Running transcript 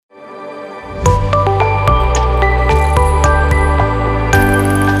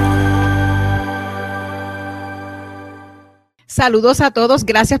Saludos a todos,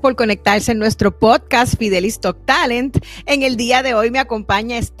 gracias por conectarse en nuestro podcast FiDelis Talk Talent. En el día de hoy me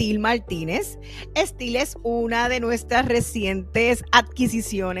acompaña Steel Martínez. Steel es una de nuestras recientes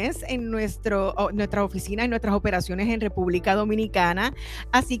adquisiciones en nuestra oficina, en nuestras operaciones en República Dominicana.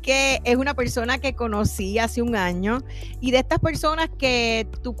 Así que es una persona que conocí hace un año y de estas personas que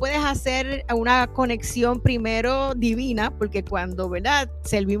tú puedes hacer una conexión primero divina, porque cuando, ¿verdad?,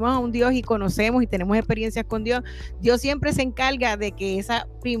 servimos a un Dios y conocemos y tenemos experiencias con Dios, Dios siempre se encarga de que esa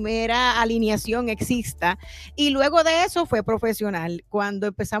primera alineación exista, y luego de eso fue profesional. Cuando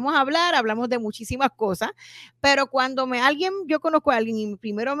empezamos a hablar, hablamos de muchísimas cosas, pero cuando yo conozco a alguien y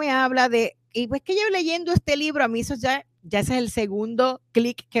primero me habla de, y pues que yo leyendo este libro, a mí eso ya ese es el segundo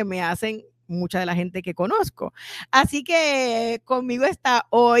clic que me hacen mucha de la gente que conozco. Así que conmigo está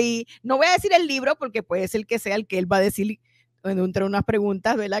hoy, no voy a decir el libro porque puede ser que sea el que él va a decir entre unas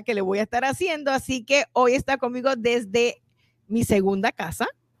preguntas, ¿verdad?, que le voy a estar haciendo. Así que hoy está conmigo desde mi segunda casa,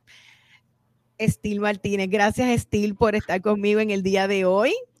 Steel Martínez. Gracias, Steel, por estar conmigo en el día de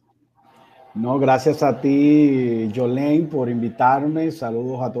hoy. No, gracias a ti, Jolene, por invitarme.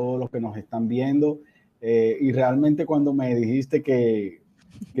 Saludos a todos los que nos están viendo. Y realmente cuando me dijiste que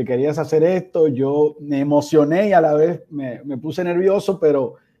querías hacer esto, yo me emocioné y a la vez me puse nervioso,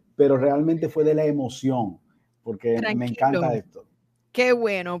 pero realmente fue de la emoción, porque Tranquilo. Me encanta esto. Qué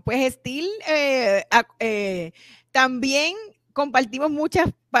bueno. Pues Steel, también compartimos muchas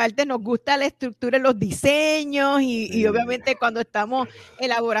partes, nos gusta la estructura de los diseños y obviamente cuando estamos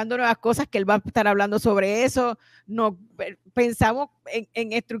elaborando nuevas cosas, que él va a estar hablando sobre eso, pensamos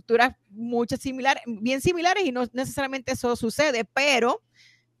en estructuras bien similares, y no necesariamente eso sucede, pero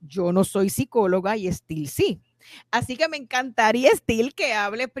yo no soy psicóloga y Steel sí. Así que me encantaría, Steel, que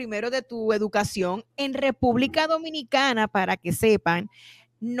hable primero de tu educación en República Dominicana. Para que sepan,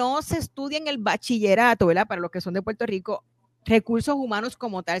 no se estudia en el bachillerato, ¿verdad?, para los que son de Puerto Rico, recursos humanos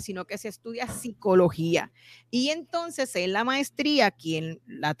como tal, sino que se estudia psicología. Y entonces en la maestría, quien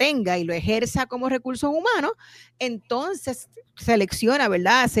la tenga y lo ejerza como recursos humanos, entonces selecciona,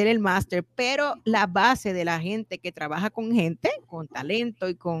 ¿verdad?, hacer el máster. Pero la base de la gente que trabaja con gente, con talento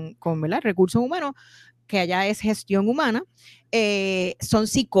y con ¿verdad?, recursos humanos, que allá es gestión humana, son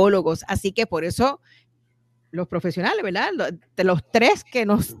psicólogos. Así que por eso los profesionales, ¿verdad?, de los tres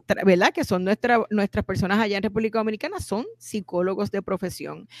 ¿verdad?, que son nuestras personas allá en República Dominicana, son psicólogos de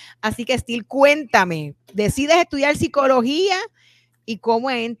profesión. Así que, Steel, cuéntame, decides estudiar psicología y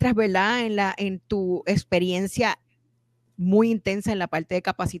cómo entras, ¿verdad?, en tu experiencia muy intensa en la parte de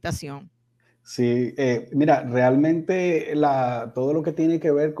capacitación. Sí, mira, realmente todo lo que tiene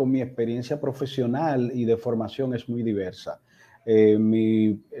que ver con mi experiencia profesional y de formación es muy diversa.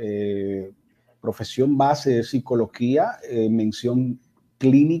 Mi profesión base es psicología, mención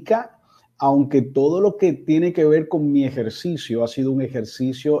clínica, aunque todo lo que tiene que ver con mi ejercicio ha sido un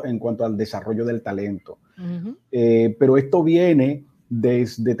ejercicio en cuanto al desarrollo del talento. Pero esto viene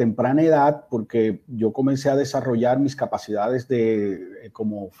desde temprana edad, porque yo comencé a desarrollar mis capacidades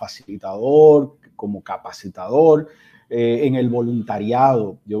como facilitador, como capacitador, en el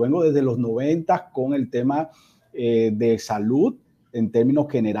voluntariado. Yo vengo desde los 90 con el tema de salud en términos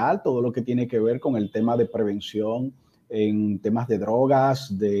general, todo lo que tiene que ver con el tema de prevención en temas de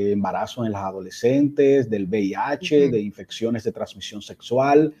drogas, de embarazo en las adolescentes, del VIH, de infecciones de transmisión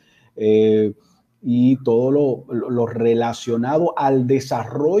sexual, y todo lo relacionado al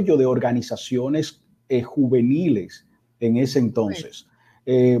desarrollo de organizaciones juveniles en ese entonces.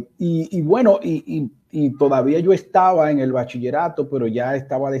 Y todavía yo estaba en el bachillerato, pero ya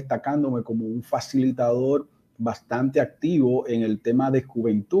estaba destacándome como un facilitador bastante activo en el tema de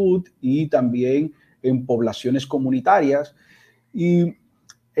juventud y también en poblaciones comunitarias.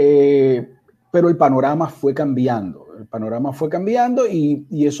 Pero el panorama fue cambiando.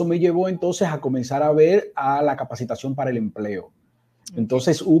 Y eso me llevó entonces a comenzar a ver a la capacitación para el empleo.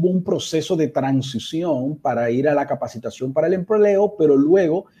 Entonces hubo un proceso de transición para ir a la capacitación para el empleo, pero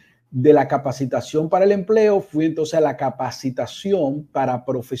luego de la capacitación para el empleo fui entonces a la capacitación para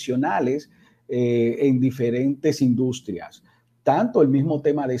profesionales en diferentes industrias, tanto el mismo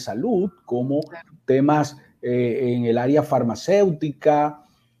tema de salud como temas en el área farmacéutica,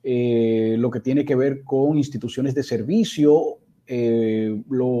 lo que tiene que ver con instituciones de servicio,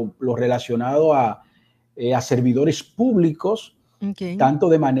 lo relacionado a servidores públicos, tanto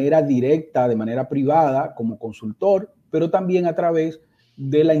de manera directa, de manera privada, como consultor, pero también a través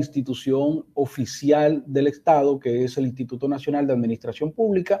de la institución oficial del Estado, que es el Instituto Nacional de Administración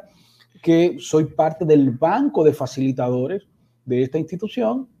Pública, que soy parte del banco de facilitadores de esta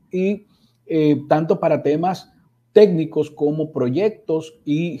institución, y tanto para temas técnicos como proyectos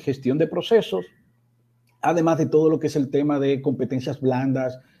y gestión de procesos, además de todo lo que es el tema de competencias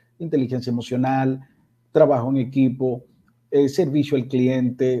blandas, inteligencia emocional, trabajo en equipo, servicio al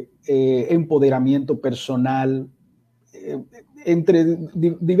cliente, empoderamiento personal, entre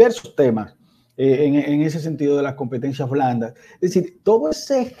diversos temas en ese sentido de las competencias blandas. Es decir, todo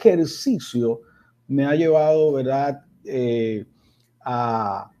ese ejercicio me ha llevado, ¿verdad?,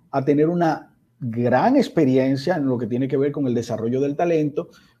 a tener una gran experiencia en lo que tiene que ver con el desarrollo del talento,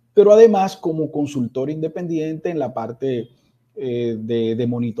 pero además como consultor independiente en la parte de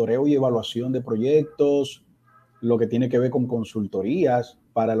monitoreo y evaluación de proyectos, lo que tiene que ver con consultorías,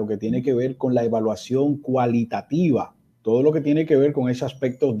 para lo que tiene que ver con la evaluación cualitativa, todo lo que tiene que ver con ese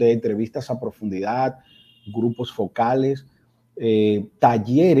aspecto de entrevistas a profundidad, grupos focales,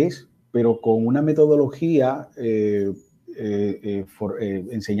 talleres, pero con una metodología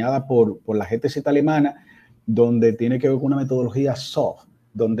enseñada por la GTZ alemana, donde tiene que ver con una metodología soft,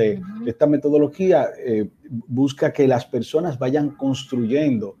 donde esta metodología busca que las personas vayan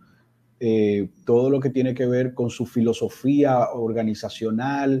construyendo todo lo que tiene que ver con su filosofía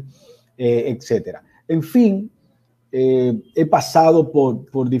organizacional, etcétera. En fin, he pasado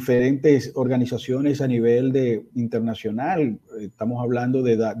por diferentes organizaciones a nivel internacional. Estamos hablando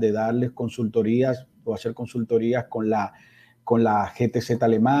de darles consultorías o hacer consultorías con la GTZ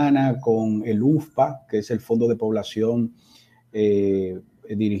alemana, con el UFPA, que es el Fondo de Población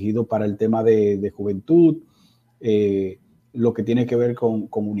dirigido para el tema de juventud, lo que tiene que ver con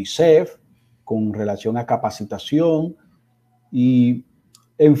UNICEF, con relación a capacitación y,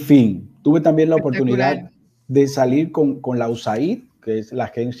 en fin, tuve también la oportunidad de salir con la USAID, que es la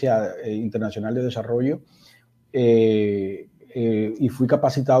Agencia Internacional de Desarrollo, y fui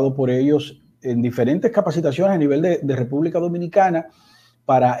capacitado por ellos en diferentes capacitaciones a nivel de República Dominicana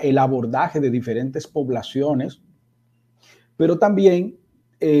para el abordaje de diferentes poblaciones, pero también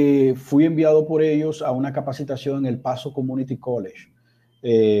fui enviado por ellos a una capacitación en el Paso Community College,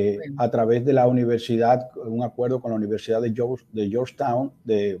 a través de la universidad, un acuerdo con la Universidad de Georgetown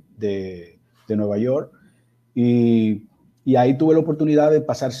de Nueva York, y ahí tuve la oportunidad de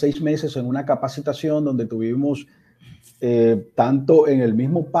pasar 6 meses en una capacitación donde tuvimos tanto en el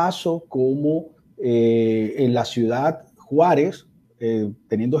mismo Paso como en la ciudad Juárez,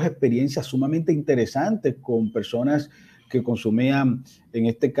 teniendo experiencias sumamente interesantes con personas que consumían, en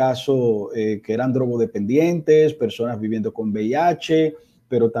este caso, que eran drogodependientes, personas viviendo con VIH,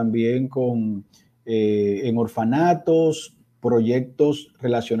 pero también en orfanatos, proyectos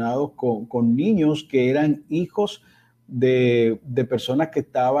relacionados con niños que eran hijos de personas que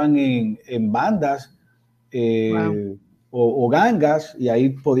estaban en bandas o gangas, y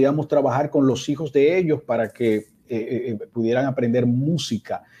ahí podíamos trabajar con los hijos de ellos para que pudieran aprender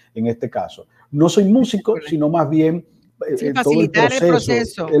música, en este caso. No soy músico, sino más bien todo el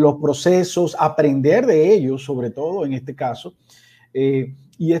proceso, los procesos, aprender de ellos, sobre todo en este caso.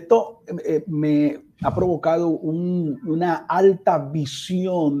 Y esto me ha provocado una alta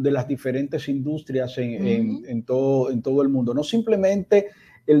visión de las diferentes industrias en todo el mundo. No simplemente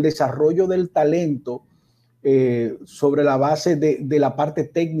el desarrollo del talento sobre la base de la parte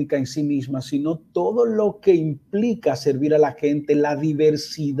técnica en sí misma, sino todo lo que implica servir a la gente, la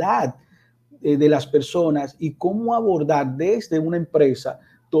diversidad de las personas y cómo abordar desde una empresa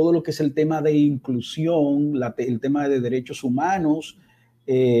todo lo que es el tema de inclusión, el tema de derechos humanos,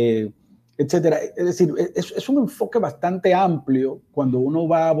 etcétera. Es decir, es un enfoque bastante amplio cuando uno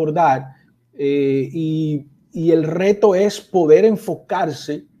va a abordar y el reto es poder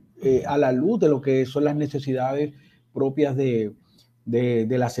enfocarse a la luz de lo que son las necesidades propias de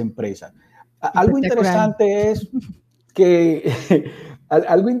las empresas. Algo interesante es que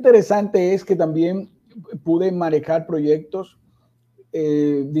algo interesante es que también pude manejar proyectos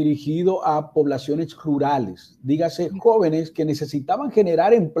dirigidos a poblaciones rurales, dígase jóvenes que necesitaban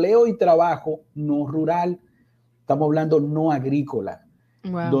generar empleo y trabajo no rural, estamos hablando no agrícola.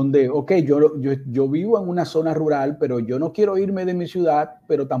 Wow. Donde, ok, yo vivo en una zona rural, pero yo no quiero irme de mi ciudad,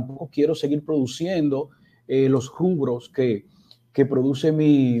 pero tampoco quiero seguir produciendo los rubros que produce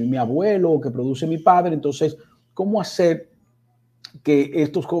mi abuelo o que produce mi padre. Entonces, ¿cómo hacer que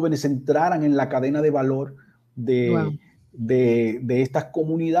estos jóvenes entraran en la cadena de valor de estas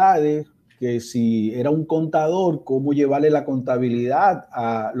comunidades? Que si era un contador, ¿cómo llevarle la contabilidad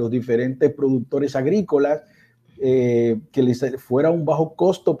a los diferentes productores agrícolas? Que les fuera un bajo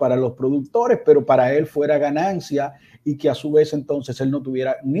costo para los productores, pero para él fuera ganancia, y que a su vez entonces él no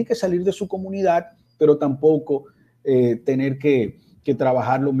tuviera ni que salir de su comunidad, pero tampoco tener que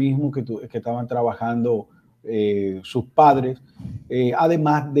trabajar lo mismo que estaban trabajando sus padres,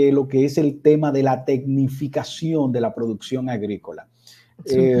 además de lo que es el tema de la tecnificación de la producción agrícola.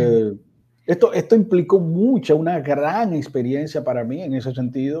 Esto implicó una gran experiencia para mí en ese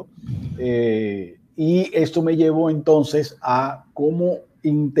sentido. Y esto me llevó entonces a cómo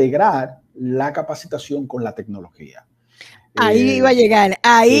integrar la capacitación con la tecnología. Ahí iba a llegar,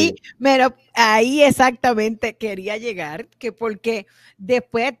 ahí, Sí. ahí exactamente quería llegar, que porque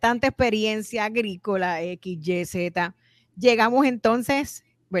después de tanta experiencia agrícola, X, Y, Z, llegamos entonces,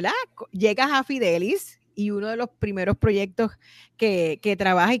 ¿verdad? Llegas a FiDelis y uno de los primeros proyectos que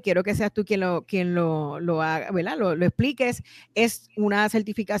trabaja, y quiero que seas tú quien lo haga, ¿verdad? Lo expliques, es una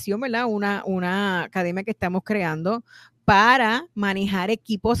certificación, ¿verdad? Una academia que estamos creando para manejar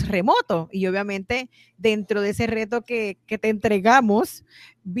equipos remotos. Y obviamente dentro de ese reto que te entregamos,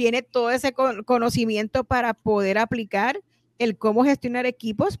 viene todo ese conocimiento para poder aplicar el cómo gestionar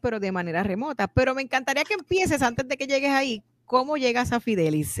equipos, pero de manera remota. Pero me encantaría que empieces, antes de que llegues ahí, ¿cómo llegas a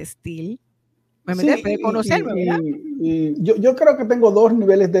FiDelis, Steel? Después de conocerme, ¿verdad? Yo creo que tengo dos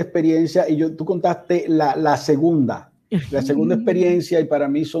niveles de experiencia y tú contaste la segunda experiencia, y para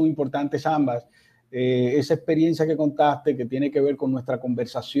mí son importantes ambas. Esa experiencia que contaste, que tiene que ver con nuestra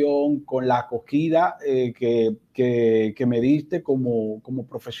conversación, con la acogida que me diste como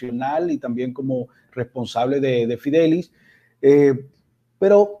profesional y también como responsable de FiDelis.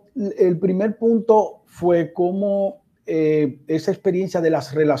 Pero el primer punto fue cómo esa experiencia de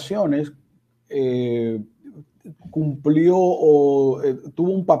las relaciones cumplió o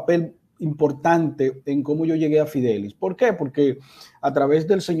tuvo un papel importante en cómo yo llegué a FiDelis. ¿Por qué? Porque a través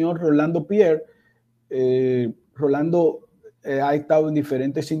del señor Rolando Pierre, Rolando ha estado en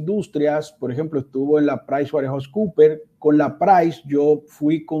diferentes industrias. Por ejemplo, estuvo en la PricewaterhouseCoopers. Con la Price yo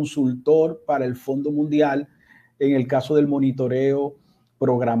fui consultor para el Fondo Mundial en el caso del monitoreo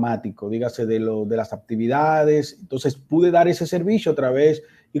programático, dígase de las actividades. Entonces pude dar ese servicio a través,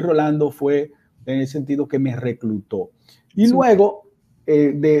 y Rolando fue en el sentido que me reclutó. Y luego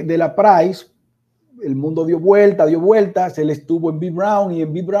de la Price, el mundo dio vueltas, él estuvo en B. Brown, y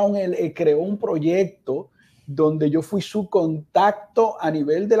en B. Brown él creó un proyecto donde yo fui su contacto a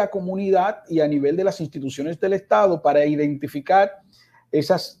nivel de la comunidad y a nivel de las instituciones del Estado para identificar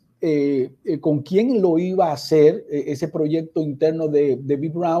con quién lo iba a hacer ese proyecto interno de B.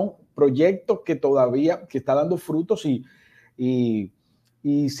 Brown, proyecto que todavía está dando frutos y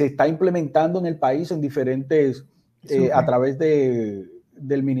se está implementando en el país en diferentes, a través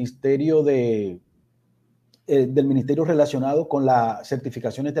del ministerio del ministerio relacionado con las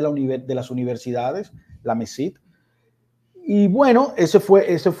certificaciones de las universidades, la MESIT. Y bueno, ese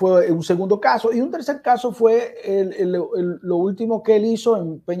fue un segundo caso. Y un tercer caso fue lo último que él hizo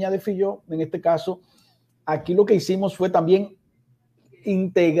en Peña de Filló. En este caso, aquí lo que hicimos fue también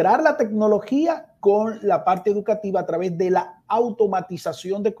integrar la tecnología con la parte educativa a través de la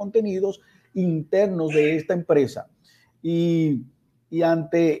automatización de contenidos internos de esta empresa. Y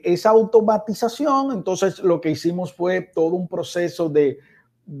ante esa automatización, entonces lo que hicimos fue todo un proceso de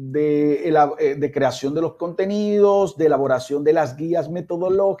creación de los contenidos, de elaboración de las guías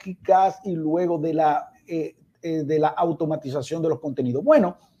metodológicas y luego de la automatización de los contenidos.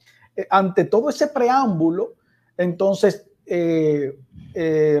 Bueno, ante todo ese preámbulo, entonces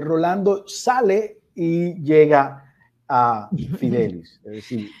Rolando sale y llega a FiDelis. Es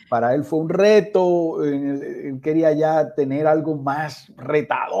decir, para él fue un reto, él quería ya tener algo más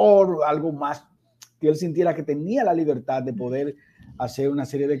retador, algo más que él sintiera que tenía la libertad de poder hacer una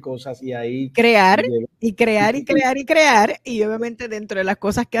serie de cosas, y ahí crear y crear y crear y crear. Y obviamente dentro de las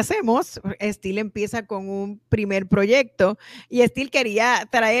cosas que hacemos, Steel empieza con un primer proyecto, y Steel quería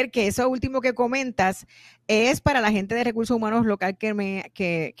traer que eso último que comentas es para la gente de recursos humanos local que me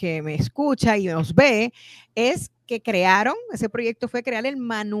escucha y nos ve, es que crearon, ese proyecto fue crear el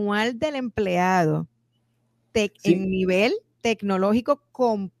manual del empleado en nivel tecnológico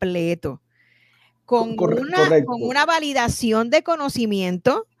completo, con una validación de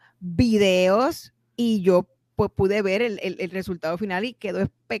conocimiento, videos, y yo pues pude ver el resultado final y quedó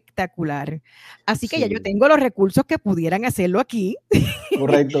espectacular. Así que ya yo tengo los recursos que pudieran hacerlo aquí.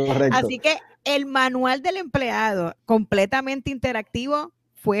 Correcto. Así que el manual del empleado completamente interactivo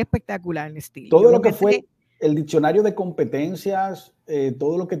fue espectacular, Steel. Todo lo que fue el diccionario de competencias,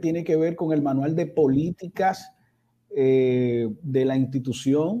 todo lo que tiene que ver con el manual de políticas de la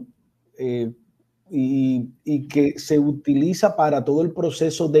institución, y que se utiliza para todo el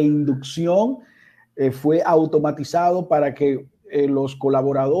proceso de inducción, fue automatizado para que los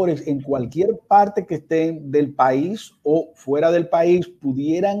colaboradores en cualquier parte que estén del país o fuera del país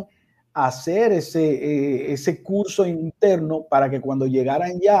pudieran hacer ese curso interno, para que cuando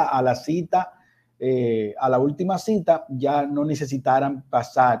llegaran ya a la cita, a la última cita, ya no necesitaran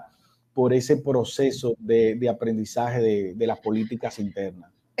pasar por ese proceso de aprendizaje de las políticas internas.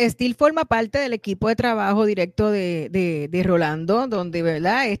 Steel forma parte del equipo de trabajo directo de Rolando, donde,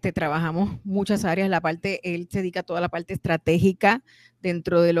 ¿verdad? Trabajamos muchas áreas, él se dedica a toda la parte estratégica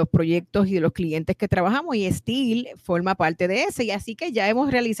dentro de los proyectos y de los clientes que trabajamos, y Steel forma parte de ese, y así que ya hemos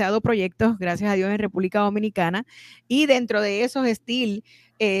realizado proyectos, gracias a Dios, en República Dominicana, y dentro de esos Steel,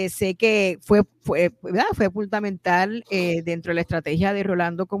 sé que fue fundamental dentro de la estrategia de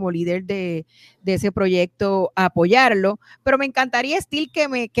Rolando como líder de ese proyecto, apoyarlo, pero me encantaría, Steel,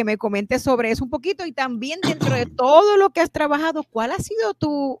 que me comentes sobre eso un poquito, y también dentro de todo lo que has trabajado, ¿cuál ha sido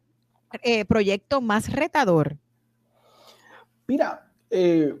tu proyecto más retador? Mira,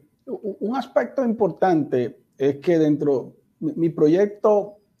 un aspecto importante es que mi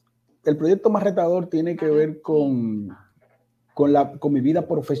proyecto, el proyecto más retador tiene que ver con mi vida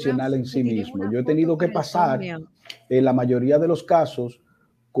profesional en sí mismo. Yo he tenido que pasar, en la mayoría de los casos,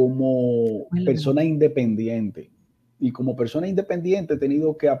 como persona independiente. Y como persona independiente he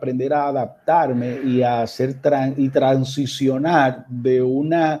tenido que aprender a adaptarme y a hacer y transicionar de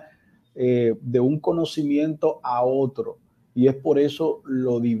un conocimiento a otro. Y es por eso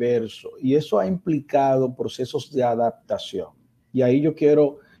lo diverso. Y eso ha implicado procesos de adaptación. Y ahí yo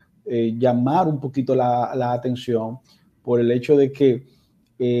quiero llamar un poquito la atención por el hecho de que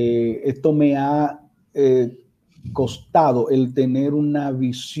esto me ha costado el tener una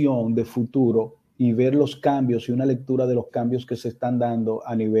visión de futuro y ver los cambios y una lectura de los cambios que se están dando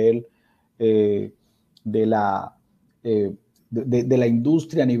a nivel de la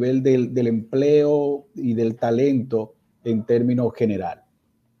industria, a nivel del empleo y del talento en términos general.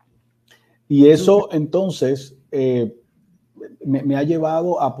 Y eso entonces me ha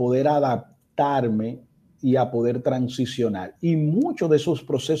llevado a poder adaptarme y a poder transicionar. Y muchos de esos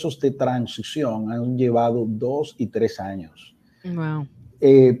procesos de transición han llevado 2 y 3 años. Wow.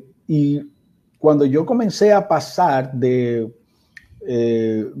 Y cuando yo comencé a pasar de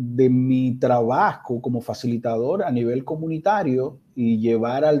mi trabajo como facilitador a nivel comunitario y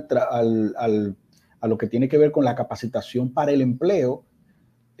llevar a lo que tiene que ver con la capacitación para el empleo,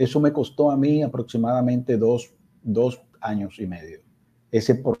 eso me costó a mí aproximadamente dos años y medio,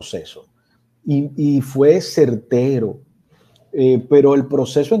 ese proceso. Y fue certero. Pero el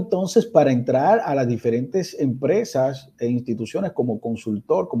proceso entonces para entrar a las diferentes empresas e instituciones como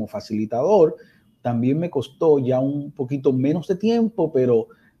consultor, como facilitador, también me costó ya un poquito menos de tiempo, pero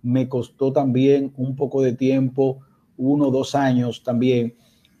me costó también un poco de tiempo, 1 o 2 años también,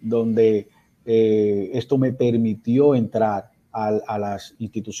 donde esto me permitió entrar a las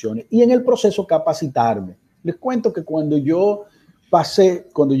instituciones y en el proceso capacitarme. Les cuento que cuando llegó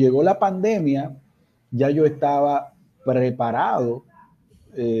la pandemia, ya yo estaba preparado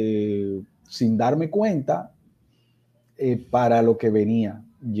sin darme cuenta para lo que venía.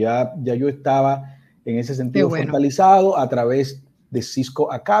 Ya yo estaba en ese sentido fortalecido a través de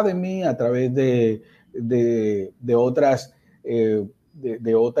Cisco Academy, a través de otras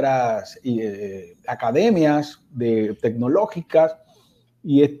academias tecnológicas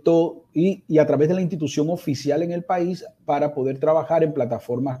y a través de la institución oficial en el país para poder trabajar en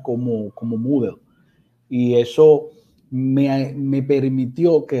plataformas como Moodle. Y eso me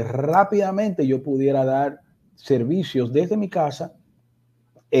permitió que rápidamente yo pudiera dar servicios desde mi casa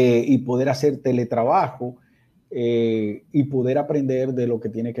y poder hacer teletrabajo y poder aprender de lo que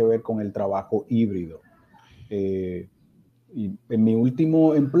tiene que ver con el trabajo híbrido. Y en mi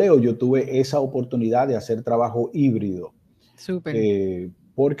último empleo yo tuve esa oportunidad de hacer trabajo híbrido. Súper.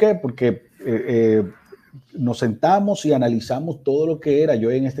 ¿Por qué? Porque nos sentamos y analizamos todo lo que era. Yo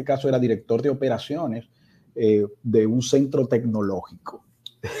en este caso era director de operaciones de un centro tecnológico.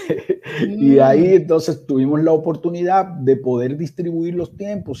 Y ahí entonces tuvimos la oportunidad de poder distribuir los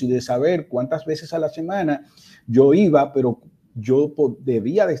tiempos y de saber cuántas veces a la semana yo iba, pero yo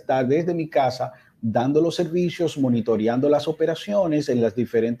debía de estar desde mi casa dando los servicios, monitoreando las operaciones en las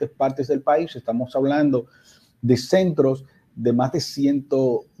diferentes partes del país. Estamos hablando de centros, de más de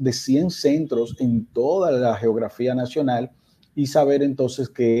 100 centros en toda la geografía nacional y saber entonces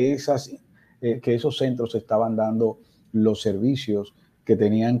que esos centros estaban dando los servicios que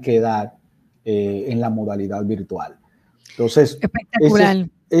tenían que dar en la modalidad virtual. Entonces,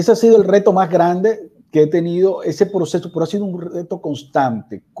 ese ha sido el reto más grande que he tenido, ese proceso, pero ha sido un reto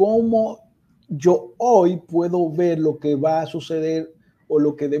constante. ¿Cómo yo hoy puedo ver lo que va a suceder o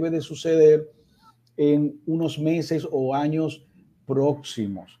lo que debe de suceder en unos meses o años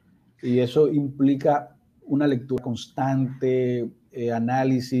próximos? Y eso implica una lectura constante,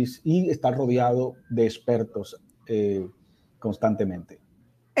 análisis y estar rodeado de expertos constantemente.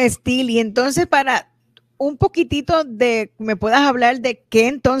 Steel, y entonces un poquitito me puedas hablar de qué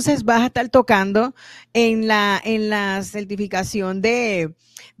entonces vas a estar tocando en la certificación de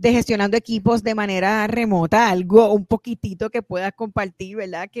gestionando equipos de manera remota, algo un poquitito que puedas compartir,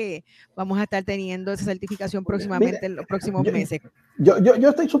 ¿verdad? Que vamos a estar teniendo esa certificación próximamente en los próximos meses. Yo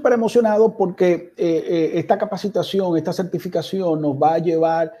estoy súper emocionado porque esta capacitación, esta certificación nos va a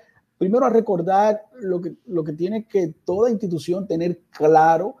llevar primero a recordar lo que tiene que toda institución tener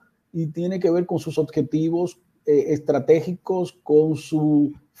claro y tiene que ver con sus objetivos estratégicos, con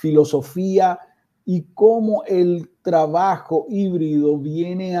su filosofía y cómo el trabajo híbrido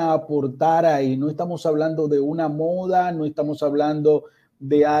viene a aportar ahí. No estamos hablando de una moda, no estamos hablando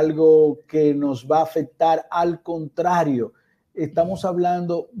de algo que nos va a afectar, al contrario, estamos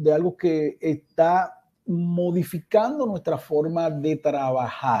hablando de algo que está modificando nuestra forma de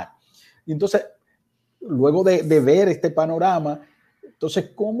trabajar. Y entonces, luego de ver este panorama,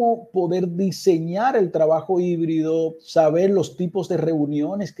 entonces, ¿cómo poder diseñar el trabajo híbrido? Saber los tipos de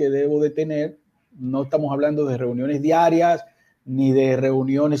reuniones que debo de tener. No estamos hablando de reuniones diarias, ni de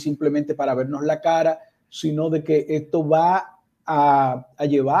reuniones simplemente para vernos la cara, sino de que esto va a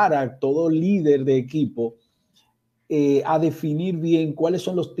llevar a todo líder de equipo a definir bien cuáles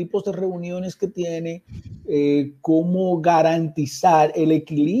son los tipos de reuniones que tiene, cómo garantizar el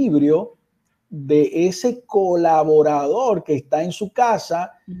equilibrio de ese colaborador que está en su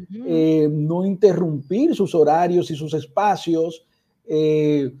casa, no interrumpir sus horarios y sus espacios,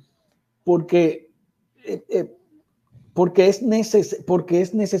 porque, porque es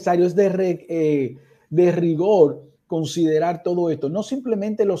necesario, es de rigor considerar todo esto, no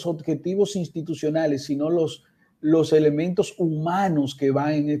simplemente los objetivos institucionales, sino los elementos humanos que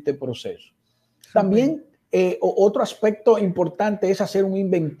van en este proceso. También otro aspecto importante es hacer un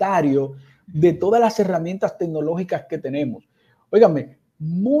inventario de todas las herramientas tecnológicas que tenemos. Óigame,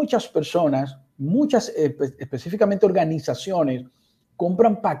 muchas personas, específicamente organizaciones,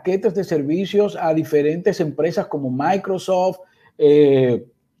 compran paquetes de servicios a diferentes empresas como Microsoft,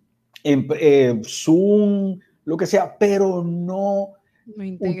 Zoom, lo que sea, pero no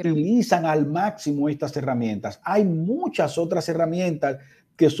utilizan al máximo estas herramientas. Hay muchas otras herramientas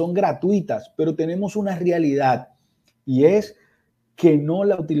que son gratuitas, pero tenemos una realidad y es que no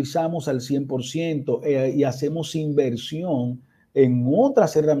la utilizamos al 100% y hacemos inversión en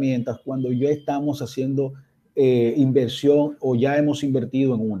otras herramientas cuando ya estamos haciendo inversión o ya hemos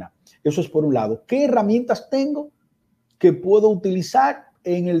invertido en una. Eso es por un lado. ¿Qué herramientas tengo que puedo utilizar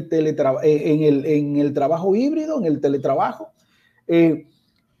en el trabajo híbrido, en el teletrabajo?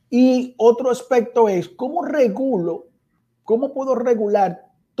 Y otro aspecto es cómo puedo regular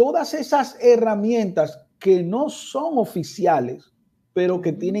todas esas herramientas que no son oficiales, pero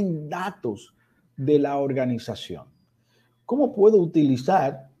que tienen datos de la organización. ¿Cómo puedo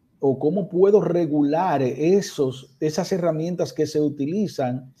utilizar o cómo puedo regular esas herramientas que se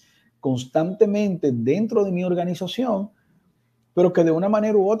utilizan constantemente dentro de mi organización, pero que de una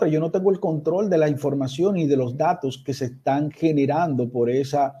manera u otra yo no tengo el control de la información y de los datos que se están generando por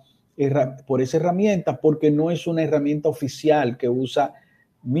esa herramienta, porque no es una herramienta oficial que usa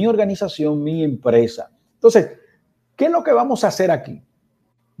mi organización, mi empresa? Entonces, ¿qué es lo que vamos a hacer aquí?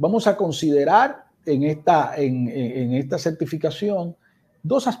 Vamos a considerar en esta certificación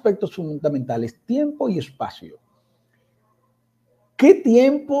dos aspectos fundamentales: tiempo y espacio. ¿Qué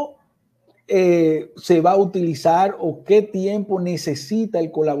tiempo se va a utilizar o qué tiempo necesita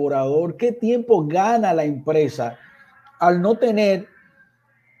el colaborador? ¿Qué tiempo gana la empresa al no tener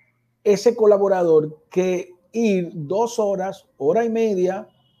ese colaborador que ir 2 horas, hora y media,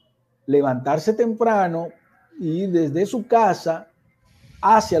 levantarse temprano y desde su casa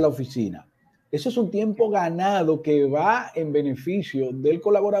hacia la oficina? Eso es un tiempo ganado que va en beneficio del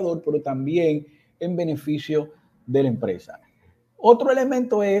colaborador, pero también en beneficio de la empresa. Otro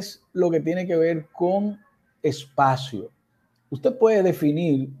elemento es lo que tiene que ver con espacio. Usted puede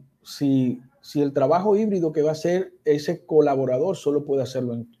definir si el trabajo híbrido que va a hacer ese colaborador solo puede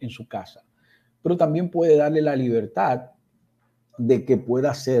hacerlo en su casa, pero también puede darle la libertad de que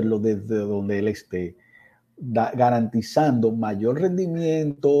pueda hacerlo desde donde él esté, garantizando mayor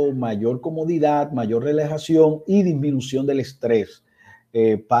rendimiento, mayor comodidad, mayor relajación y disminución del estrés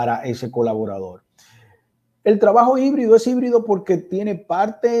para ese colaborador. El trabajo híbrido es híbrido porque tiene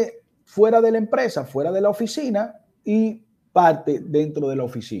parte fuera de la empresa, fuera de la oficina, y parte dentro de la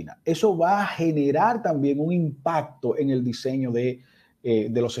oficina. Eso va a generar también un impacto en el diseño de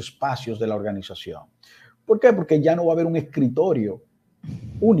los espacios de la organización. ¿Por qué? Porque ya no va a haber un escritorio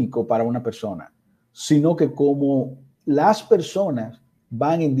único para una persona, sino que como las personas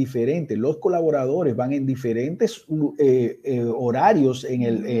van en diferentes, los colaboradores van en diferentes horarios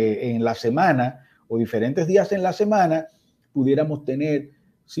en la semana o diferentes días en la semana, pudiéramos tener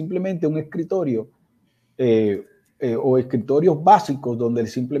simplemente un escritorio o escritorios básicos donde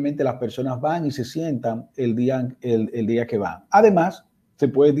simplemente las personas van y se sientan el día que van. Además, se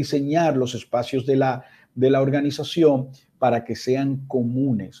puede diseñar los espacios de la organización para que sean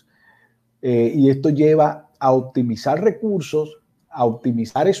comunes. Y esto lleva a optimizar recursos, a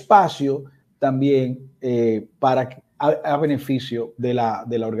optimizar espacio también a beneficio de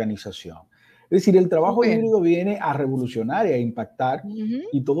la organización. Es decir, el trabajo híbrido viene a revolucionar y a impactar,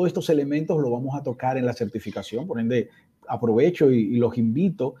 y todos estos elementos los vamos a tocar en la certificación. Por ende, aprovecho y los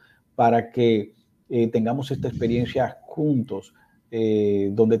invito para que tengamos esta experiencia juntos,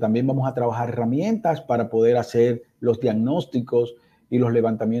 donde también vamos a trabajar herramientas para poder hacer los diagnósticos y los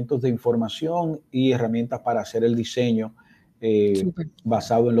levantamientos de información y herramientas para hacer el diseño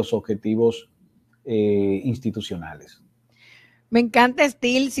basado en los objetivos institucionales. Me encanta,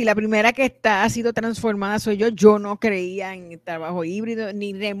 Steel. Si la primera que ha sido transformada soy yo, yo no creía en el trabajo híbrido,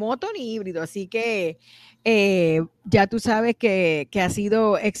 ni remoto ni híbrido. Así que ya tú sabes que ha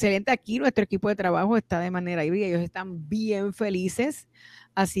sido excelente aquí. Nuestro equipo de trabajo está de manera híbrida. Ellos están bien felices.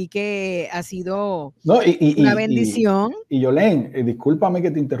 Así que ha sido una bendición. Y Yolén, discúlpame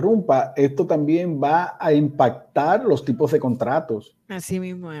que te interrumpa. Esto también va a impactar los tipos de contratos. Así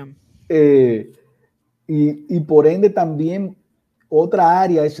mismo. Y por ende también otra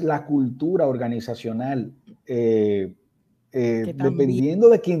área es la cultura organizacional. Dependiendo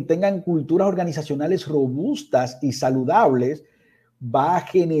de quien tengan culturas organizacionales robustas y saludables, va a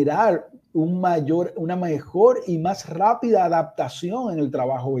generar una mejor y más rápida adaptación en el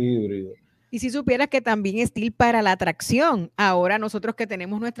trabajo híbrido. Y si supieras que también Steel para la atracción, ahora nosotros que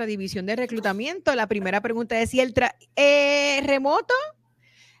tenemos nuestra división de reclutamiento, la primera pregunta es si el remoto,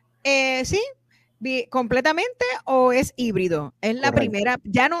 sí, completamente o es híbrido. Es la primera,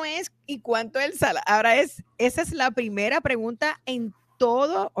 ya no es y cuánto es el salario, ahora esa es la primera pregunta en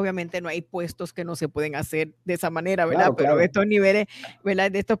todo. Obviamente no hay puestos que no se pueden hacer de esa manera, ¿verdad? Claro, pero claro. estos niveles, ¿verdad?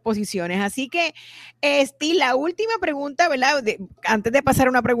 De estas posiciones. Así que, Steve, la última pregunta, ¿verdad? Antes de pasar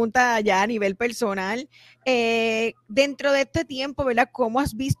a una pregunta ya a nivel personal, dentro de este tiempo, ¿verdad? ¿Cómo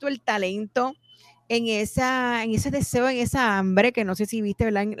has visto el talento en ese deseo, en esa hambre, que no sé si viste,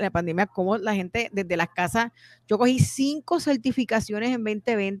 ¿verdad? En la pandemia, cómo la gente desde las casas, yo cogí 5 certificaciones en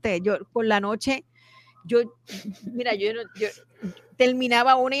 2020, yo por la noche, mira, yo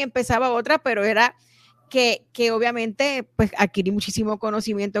terminaba una y empezaba otra, pero era que obviamente pues adquirí muchísimo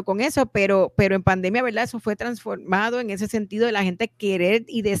conocimiento con eso, pero en pandemia, ¿verdad? Eso fue transformado en ese sentido de la gente querer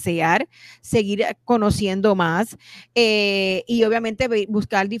y desear seguir conociendo más y obviamente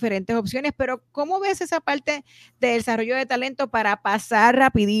buscar diferentes opciones, pero ¿cómo ves esa parte de desarrollo de talento para pasar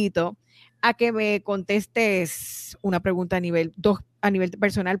rapidito a que me contestes una pregunta a nivel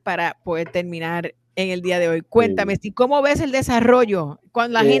personal para poder terminar en el día de hoy? Cuéntame, sí. ¿Cómo ves el desarrollo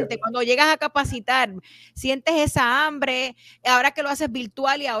con la gente? Cuando llegas a capacitar, ¿sientes esa hambre? Ahora que lo haces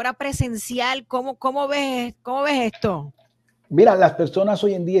virtual y ahora presencial, ¿cómo ves esto? Mira, las personas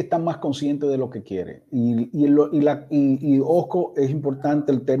hoy en día están más conscientes de lo que quieren. Y ojo, es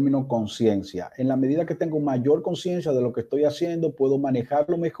importante el término conciencia. En la medida que tengo mayor conciencia de lo que estoy haciendo, puedo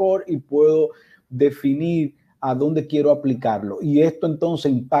manejarlo mejor y puedo definir a dónde quiero aplicarlo. Y esto entonces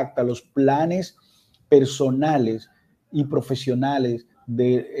impacta los planes personales y profesionales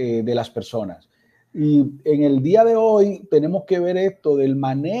de las personas. Y en el día de hoy tenemos que ver esto del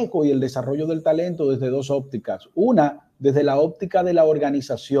manejo y el desarrollo del talento desde dos ópticas. Una, desde la óptica de la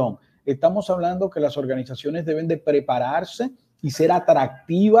organización. Estamos hablando que las organizaciones deben de prepararse y ser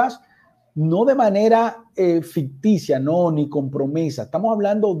atractivas, no de manera ficticia, no, ni con promesa. Estamos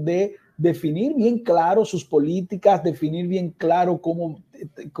hablando de definir bien claro sus políticas, definir bien claro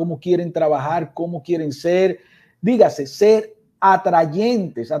cómo quieren trabajar, cómo quieren ser, dígase, ser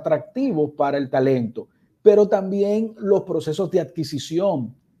atrayentes, atractivos para el talento, pero también los procesos de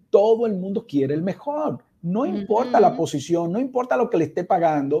adquisición. Todo el mundo quiere el mejor, no importa la posición, no importa lo que le esté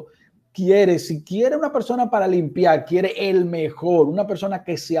pagando, si quiere una persona para limpiar, quiere el mejor, una persona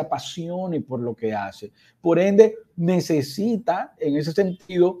que se apasione por lo que hace. Por ende, necesita, en ese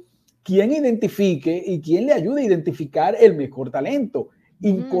sentido, quien identifique y quien le ayude a identificar el mejor talento.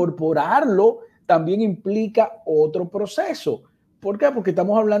 Incorporarlo también implica otro proceso. ¿Por qué? Porque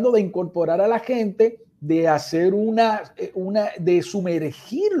estamos hablando de incorporar a la gente, de hacer de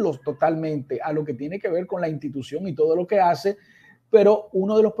sumergirlos totalmente a lo que tiene que ver con la institución y todo lo que hace. Pero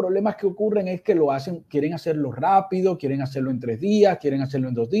uno de los problemas que ocurren es que quieren hacerlo rápido, quieren hacerlo en 3 días, quieren hacerlo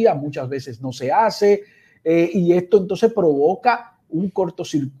en 2 días, muchas veces no se hace, y esto entonces provoca un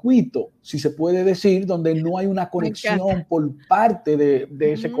cortocircuito, si se puede decir, donde no hay una conexión por parte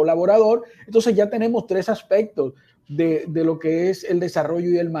de ese colaborador. Entonces ya tenemos 3 aspectos de lo que es el desarrollo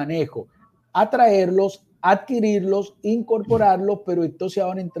y el manejo: atraerlos, adquirirlos, incorporarlos, pero entonces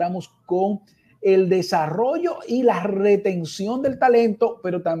ahora entramos con el desarrollo y la retención del talento,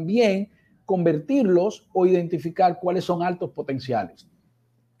 pero también convertirlos o identificar cuáles son altos potenciales.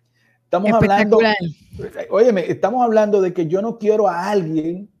 Estamos hablando, óyeme, estamos hablando de que yo no quiero a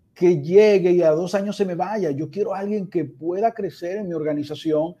alguien que llegue y a 2 años se me vaya. Yo quiero a alguien que pueda crecer en mi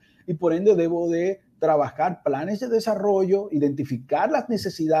organización y por ende debo de trabajar planes de desarrollo, identificar las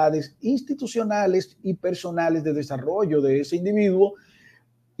necesidades institucionales y personales de desarrollo de ese individuo,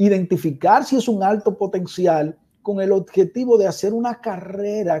 identificar si es un alto potencial con el objetivo de hacer una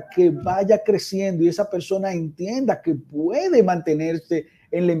carrera que vaya creciendo y esa persona entienda que puede mantenerse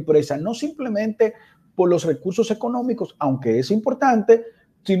en la empresa, no simplemente por los recursos económicos, aunque es importante,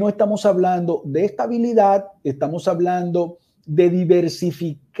 sino estamos hablando de estabilidad, estamos hablando de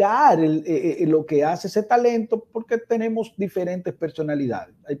diversificar lo que hace ese talento, porque tenemos diferentes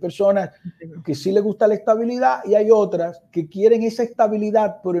personalidades. Hay personas que sí les gusta la estabilidad y hay otras que quieren esa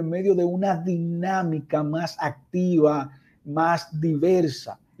estabilidad, pero en medio de una dinámica más activa, más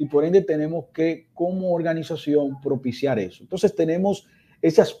diversa. Y por ende tenemos que, como organización, propiciar eso. Entonces tenemos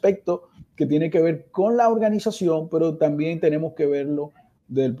ese aspecto que tiene que ver con la organización, pero también tenemos que verlo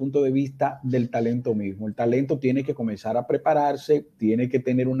desde el punto de vista del talento mismo. El talento tiene que comenzar a prepararse, tiene que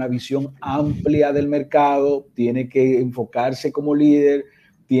tener una visión amplia del mercado, tiene que enfocarse como líder,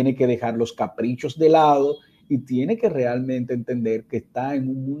 tiene que dejar los caprichos de lado y tiene que realmente entender que está en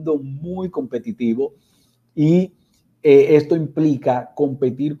un mundo muy competitivo y esto implica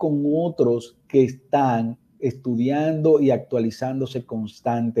competir con otros que están estudiando y actualizándose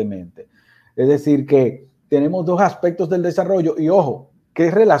constantemente. Es decir, que tenemos 2 aspectos del desarrollo y ojo, ¿qué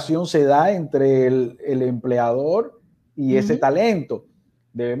relación se da entre el empleador y ese talento?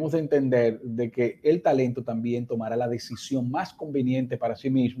 Debemos de entender de que el talento también tomará la decisión más conveniente para sí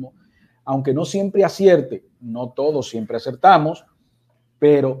mismo, aunque no siempre acierte, no todos siempre acertamos,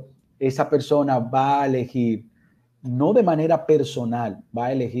 pero esa persona va a elegir, no de manera personal, va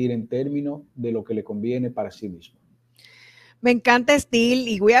a elegir en términos de lo que le conviene para sí mismo. Me encanta Steel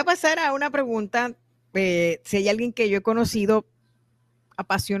y voy a pasar a una pregunta. Si hay alguien que yo he conocido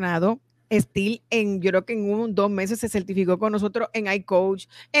apasionado, Steel, yo creo que en 2 meses se certificó con nosotros en iCoach,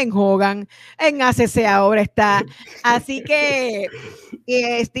 en Hogan, en ACC ahora está. Así que,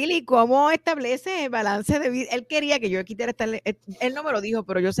 Steel, ¿y cómo establece el balance de vida? Él quería que yo quitara él no me lo dijo,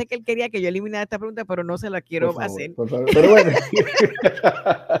 pero yo sé que él quería que yo eliminara esta pregunta, pero no se la quiero hacer. Por favor. Pero bueno.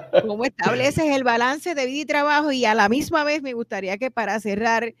 ¿Cómo estableces el balance de vida y trabajo? Y a la misma vez me gustaría que para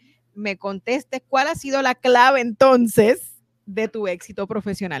cerrar me contestes cuál ha sido la clave entonces de tu éxito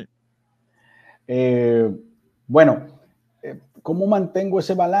profesional. Bueno, ¿cómo mantengo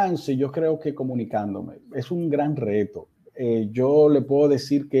ese balance? Yo creo que comunicándome. Es un gran reto. Yo le puedo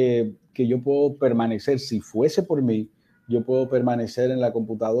decir que yo puedo permanecer, si fuese por mí, yo puedo permanecer en la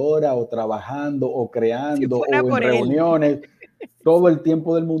computadora o trabajando o creando o en reuniones todo el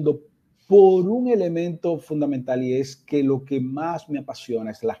tiempo del mundo por un elemento fundamental y es que lo que más me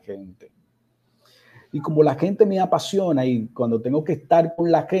apasiona es la gente. Y como la gente me apasiona y cuando tengo que estar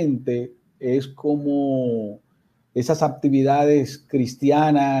con la gente es como esas actividades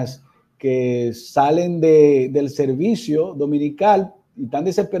cristianas que salen del servicio dominical y están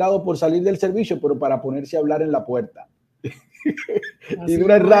desesperados por salir del servicio, pero para ponerse a hablar en la puerta. Y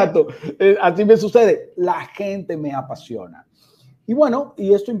dura el rato. Así me sucede. La gente me apasiona. Y bueno,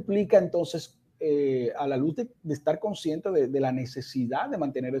 y esto implica entonces, a la luz de estar consciente de la necesidad de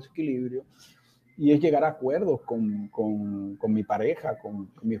mantener ese equilibrio, y es llegar a acuerdos con mi pareja, con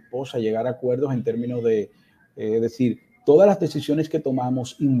mi esposa, llegar a acuerdos en términos de decir, todas las decisiones que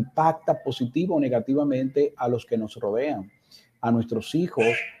tomamos impactan positivo o negativamente a los que nos rodean, a nuestros hijos,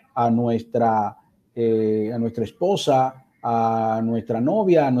 a nuestra esposa, a nuestra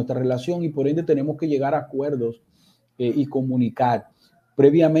novia, a nuestra relación, y por ende tenemos que llegar a acuerdos y comunicar.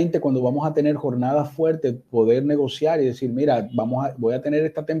 Previamente, cuando vamos a tener jornadas fuertes, poder negociar y decir, mira, voy a tener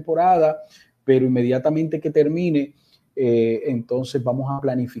esta temporada, pero inmediatamente que termine, entonces vamos a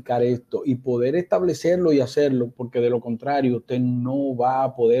planificar esto y poder establecerlo y hacerlo, porque de lo contrario usted no va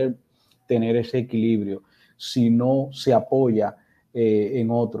a poder tener ese equilibrio si no se apoya en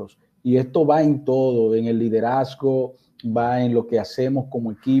otros. Y esto va en todo, en el liderazgo, va en lo que hacemos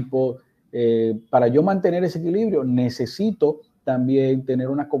como equipo. Para yo mantener ese equilibrio necesito también tener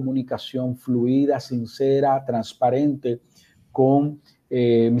una comunicación fluida, sincera, transparente con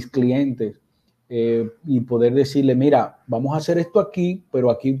mis clientes. y poder decirle, mira, vamos a hacer esto aquí, pero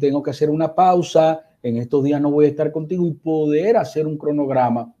aquí tengo que hacer una pausa, en estos días no voy a estar contigo, y poder hacer un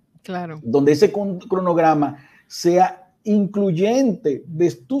cronograma, claro, donde ese cronograma sea incluyente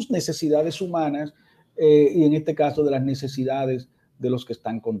de tus necesidades humanas y en este caso de las necesidades de los que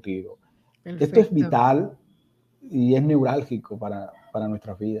están contigo. perfecto. Esto es vital y es neurálgico para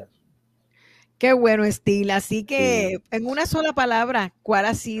nuestras vidas. Qué bueno, Steel. Así que, en una sola palabra, ¿cuál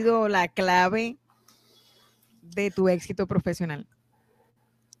ha sido la clave de tu éxito profesional?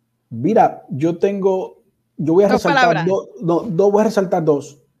 Mira, voy a resaltar voy a resaltar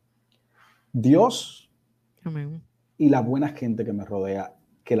dos. Dios Amén. y la buena gente que me rodea,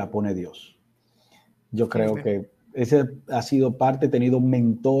 que la pone Dios. Yo creo que ese ha sido parte, he tenido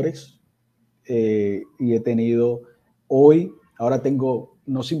mentores y he tenido ahora tengo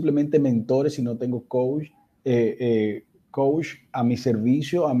no simplemente mentores, sino tengo coach a mi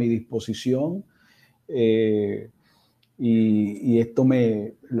servicio, a mi disposición. Y esto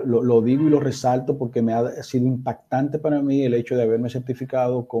lo digo y lo resalto porque me ha sido impactante para mí el hecho de haberme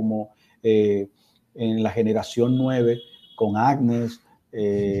certificado como en la generación 9 con Agnes,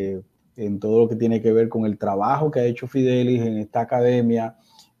 en todo lo que tiene que ver con el trabajo que ha hecho FiDelis en esta academia.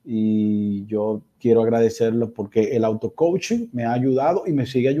 Y yo quiero agradecerlo porque el auto-coaching me ha ayudado y me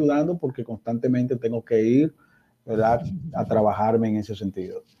sigue ayudando porque constantemente tengo que ir, ¿verdad?, a trabajarme en ese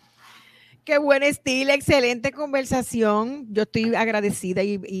sentido. Qué buen estilo, excelente conversación. Yo estoy agradecida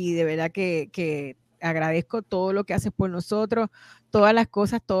y de verdad que agradezco todo lo que haces por nosotros, todas las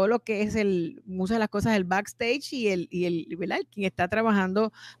cosas, todo lo que es muchas de las cosas del backstage y ¿verdad?, quien está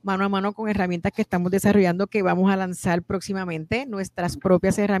trabajando mano a mano con herramientas que estamos desarrollando, que vamos a lanzar próximamente, nuestras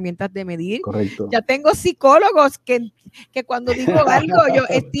propias herramientas de medir. Correcto. Ya tengo psicólogos que cuando digo algo, yo,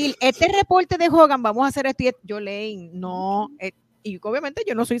 Steel, este reporte de Hogan, vamos a hacer esto, yo leí, no, y obviamente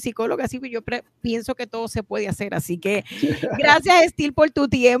yo no soy psicóloga, así que yo pienso que todo se puede hacer. Así que gracias, Steel, por tu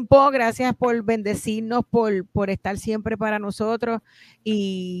tiempo, gracias por bendecirnos, por estar siempre para nosotros.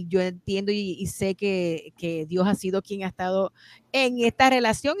 Y yo entiendo y sé que Dios ha sido quien ha estado en esta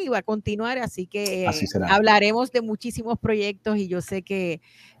relación y va a continuar. Así que hablaremos de muchísimos proyectos y yo sé que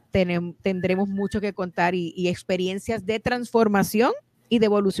tendremos mucho que contar y experiencias de transformación y de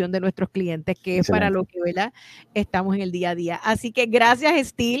evolución de nuestros clientes, que es para lo que, ¿verdad?, estamos en el día a día. Así que gracias,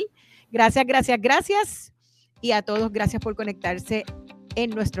 Steel. Gracias, gracias, gracias. Y a todos, gracias por conectarse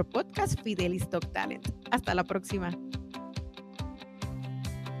en nuestro podcast FiDelis Top Talent. Hasta la próxima.